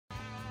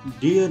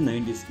Dear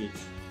 90s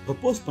kids,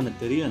 propose பண்ண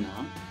தெரியலனா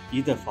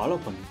இதை ஃபாலோ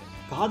பண்ணுங்க.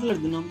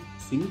 காதலர் தினம்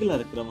சிங்கிளா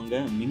இருக்கிறவங்க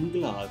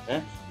மிங்கிள் ஆக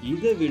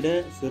இதை விட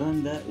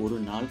சிறந்த ஒரு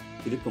நாள்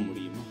இருக்க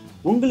முடியுமா?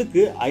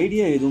 உங்களுக்கு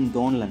ஐடியா எதுவும்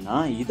தோணலன்னா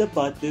இதை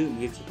பார்த்து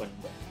முயற்சி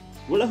பண்ணுங்க.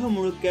 உலகம்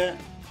முழுக்க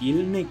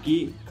இன்னைக்கு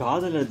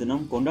காதலர்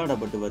தினம்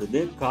கொண்டாடப்பட்டு வருது.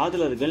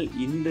 காதலர்கள்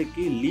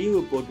இன்றைக்கு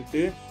லீவு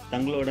போட்டுட்டு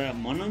தங்களோட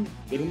மனம்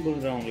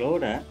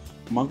விரும்புகிறவங்களோட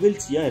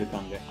மகிழ்ச்சியா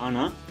இருக்காங்க.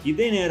 ஆனா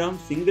இதே நேரம்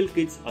சிங்கிள்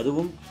கிட்ஸ்,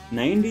 அதுவும்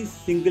 90s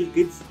சிங்கிள்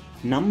கிட்ஸ்,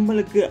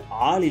 நம்மளுக்கு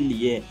ஆள்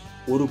இல்லையே,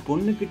 ஒரு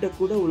பொண்ணு கிட்ட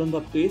கூட ஒழுங்கா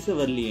பேச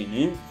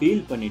வரலையேன்னு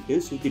ஃபீல் பண்ணிட்டு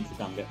சுத்திட்டு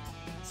இருக்காங்க.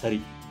 சரி,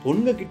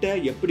 பொண்ணு கிட்ட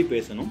எப்படி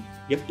பேசணும்,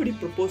 எப்படி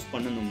ப்ரப்போஸ்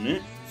பண்ணணும்னு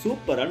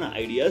சூப்பரான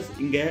ஐடியாஸ்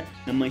இங்க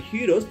நம்ம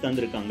ஹீரோஸ்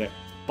தந்திருக்காங்க.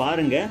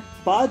 பாருங்க,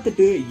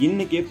 பார்த்துட்டு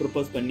இன்னைக்கே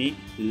ப்ரப்போஸ் பண்ணி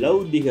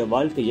லவ் திக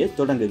வாழ்க்கையை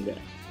தொடங்குங்க.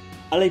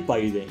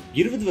 அலைப்பாயுதே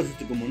 20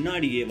 வருஷத்துக்கு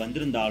முன்னாடியே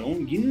வந்திருந்தாலும்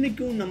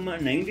இன்னைக்கும் நம்ம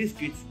 90s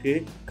கிட்ஸ்க்கு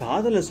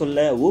காதலை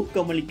சொல்ல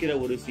ஊக்கமளிக்கிற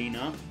ஒரு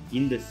சீனா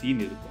இந்த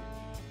சீன் இருக்கும்.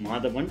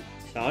 மாதவன்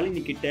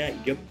ஷாலினி கிட்ட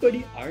எப்படி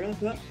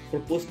அழகா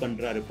ப்ரப்போஸ்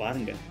பண்றாரு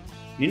பாருங்க.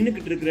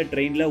 நின்னுக்கிட்டு இருக்கிற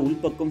ட்ரெயின்ல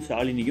உள்பக்கம்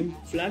ஷாலினியும்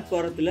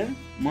பிளாட்பாரத்துல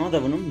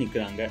மாதவனும்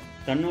நிக்கிறாங்க.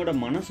 தன்னோட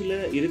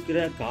மனசுல இருக்கிற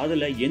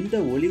காதல எந்த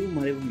ஒளிவு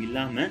மறைவும்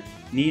இல்லாம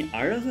நீ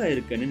அழகா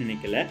இருக்கன்னு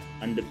நினைக்கல,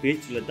 அந்த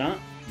பேச்சுல தான்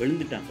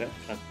விழுந்துட்டாங்க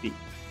சக்தி.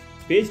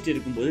 பேசிட்டு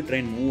இருக்கும்போது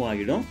ட்ரெயின் மூவ்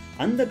ஆகிடும்.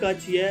 அந்த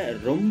காட்சியை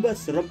ரொம்ப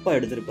சிறப்பா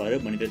எடுத்திருப்பாரு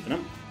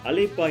மணிரத்னம்.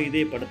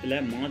 அலைப்பாயுதே படத்துல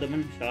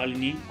மாதவன்,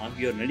 ஷாலினி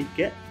ஆகியோர்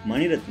நடிக்க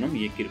மணிரத்னம்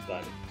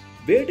இயக்கியிருப்பாரு.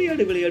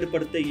 வேட்டையாடு விளையாடு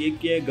படத்தை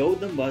இயக்கிய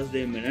கௌதம்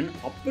வாசுதேவ் மேனன்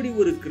அப்படி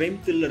ஒரு கிரைம்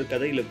த்ரில்லர்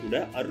கதையில கூட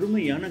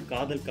அருமையான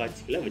காதல்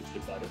காட்சிகளை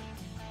வச்சிருப்பாரு.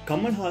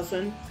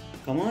 கமல்ஹாசன்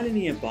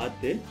கமாலினிய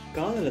பார்த்து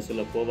காதலை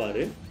சொல்ல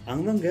போவாரு.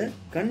 அங்கங்க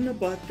கண்ணை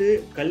பார்த்து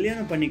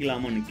கல்யாணம்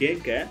பண்ணிக்கலாமான்னு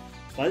கேட்க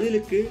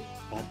பதிலுக்கு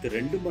பார்த்து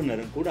 2 மணி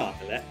நேரம் கூட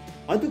ஆகல,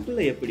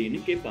 அதுக்குள்ள எப்படின்னு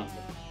கேட்பாங்க.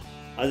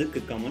 அதுக்கு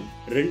கமல்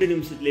 2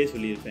 நிமிஷத்துலயே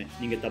சொல்லியிருப்பேன்,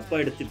 நீங்க தப்பா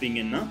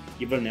எடுத்துப்பீங்கன்னா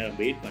இவ்வளவு நேரம்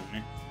வெயிட்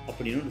பண்ணேன்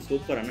அப்படின்னு ஒரு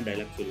சூப்பரான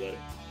டைலாக் சொல்லுவாரு.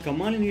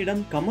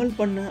 கமாலினியிடம் கமல்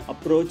பண்ண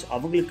அப்ரோச்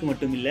அவங்களுக்கு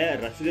மட்டும் இல்ல,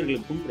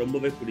 ரசிகர்களுக்கும்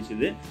ரொம்பவே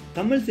பிடிச்சது.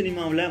 தமிழ்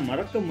சினிமாவில்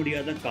மறக்க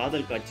முடியாத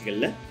காதல்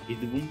காட்சிகள்ல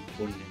இதுவும்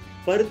ஒண்ணு.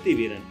 பருத்தி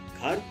வீரன்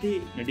கார்த்தி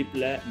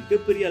நடிப்புல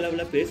மிகப்பெரிய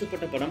அளவுல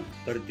பேசப்பட்ட படம்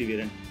பருத்தி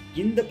வீரன்.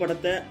 இந்த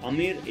படத்தை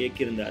அமீர்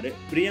இயக்கியிருந்தாரு.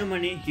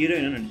 பிரியாமணி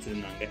ஹீரோயினா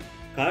நடிச்சிருந்தாங்க.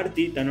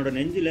 கார்த்தி தன்னோட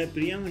நெஞ்சில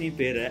பிரியாமணி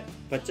பேரை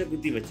பச்சை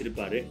குத்தி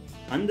வச்சிருப்பாரு.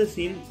 அந்த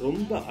சீன்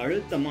ரொம்ப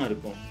அழுத்தமா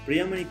இருக்கும்.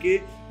 பிரியாமணிக்கு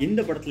இந்த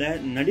படத்துல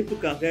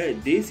நடிப்புக்காக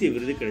தேசிய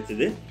விருது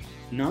கிடைச்சது.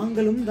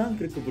 நாங்களும் தான்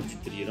கிறுக்கு பிடிச்சி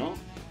தெரியுறோம்,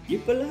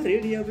 இப்பெல்லாம்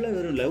ரேடியோவில்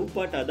வெறும் லவ்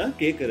பாட்டா தான்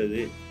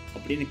கேட்கறது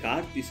அப்படின்னு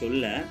கார்த்தி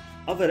சொல்ல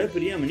அவரை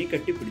பிரியாமணி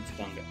கட்டி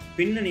பிடிச்சுப்பாங்க.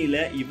 பின்னணியில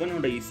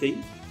இவனோட இசை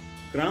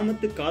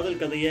கிராமத்து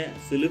காதல் கதைய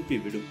சிலுப்பி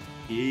விடும்.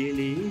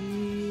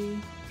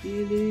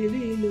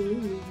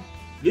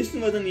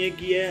 விஷ்ணுவர்தன்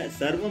இயக்கிய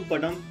சர்வம்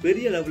படம்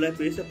பெரிய அளவுல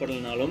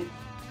பேசப்படலனாலும்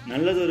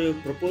நல்லதொரு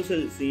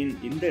ப்ரொபோசல் சீன்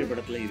இந்த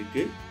படத்துல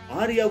இருக்கு.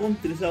 ஆர்யாவும்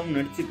திரிஷாவும்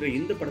நடிச்சிருக்கிற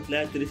இந்த படத்துல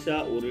திரிஷா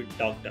ஒரு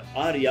டாக்டர்,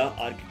 ஆர்யா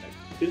ஆர்கிடெக்ட்.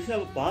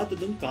 திரிஷாவை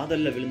பார்த்ததும்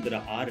காதல்ல விழுந்துற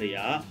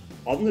ஆர்யா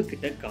அவங்க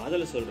கிட்ட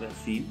காதல சொல்ற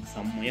சீன்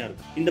செம்மையா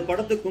இருக்கும். இந்த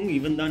படத்துக்கும்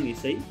இவன் தான்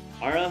இசை.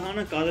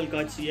 அழகான காதல்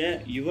காட்சிய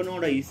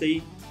இவனோட இசை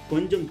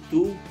கொஞ்சம்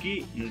தூக்கி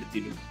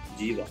நிறுத்திடும்.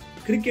 ஜீவா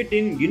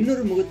கிரிக்கெட்டின்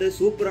இன்னொரு முகத்தை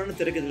சூப்பரான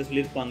திரைக்கதையில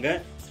சொல்லியிருப்பாங்க.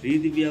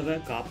 ஸ்ரீதிவ்யாவை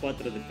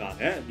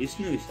காப்பாத்துறதுக்காக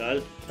விஷ்ணு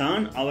விஷால்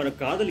தான் அவரை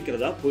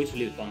காதலிக்கிறதா போய்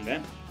சொல்லியிருப்பாங்க.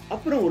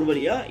 அப்புறம் ஒரு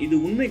வழியா இது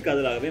உண்மை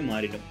காதலாகவே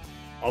மாறிடும்.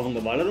 அவங்க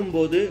வளரும்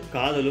போது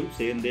காதலும்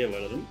சேர்ந்தே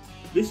வளரும்.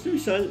 விஷ்ணு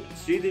விஷால்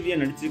ஸ்ரீதிவ்யா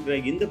நடிச்சிருக்கிற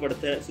இந்த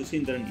படத்தை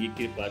சுசீந்திரன்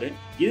இயக்கியிருப்பாரு.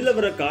 இதுல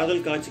வர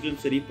காதல்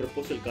காட்சிகளும் சரி,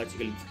 ப்ரப்போசல்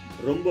காட்சிகளும்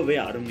ரொம்பவே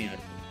அருமையா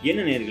இருக்கும்.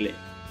 என்ன நேயர்களே,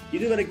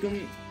 இதுவரைக்கும்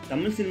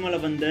தமிழ் சினிமால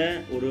வந்த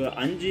ஒரு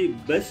 5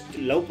 பெஸ்ட்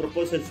லவ்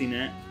ப்ரப்போசல்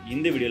சீனை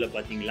இந்த வீடியோல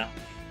பாத்தீங்களா?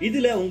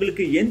 இதுல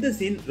உங்களுக்கு எந்த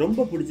சீன்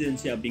ரொம்ப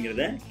பிடிச்சிருந்துச்சு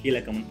அப்படிங்கறத கீழே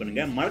கமெண்ட்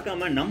பண்ணுங்க.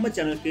 மறக்காம நம்ம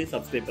சேனலுக்கு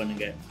சப்ஸ்கிரைப்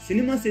பண்ணுங்க.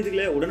 சினிமா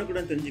செய்திகளை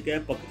உடனுக்குடன் தெரிஞ்சுக்க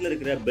பக்கத்துல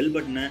இருக்கிற பெல்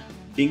பட்டனை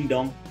டிங்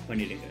டாங்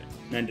பண்ணிடுங்க.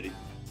 நன்றி.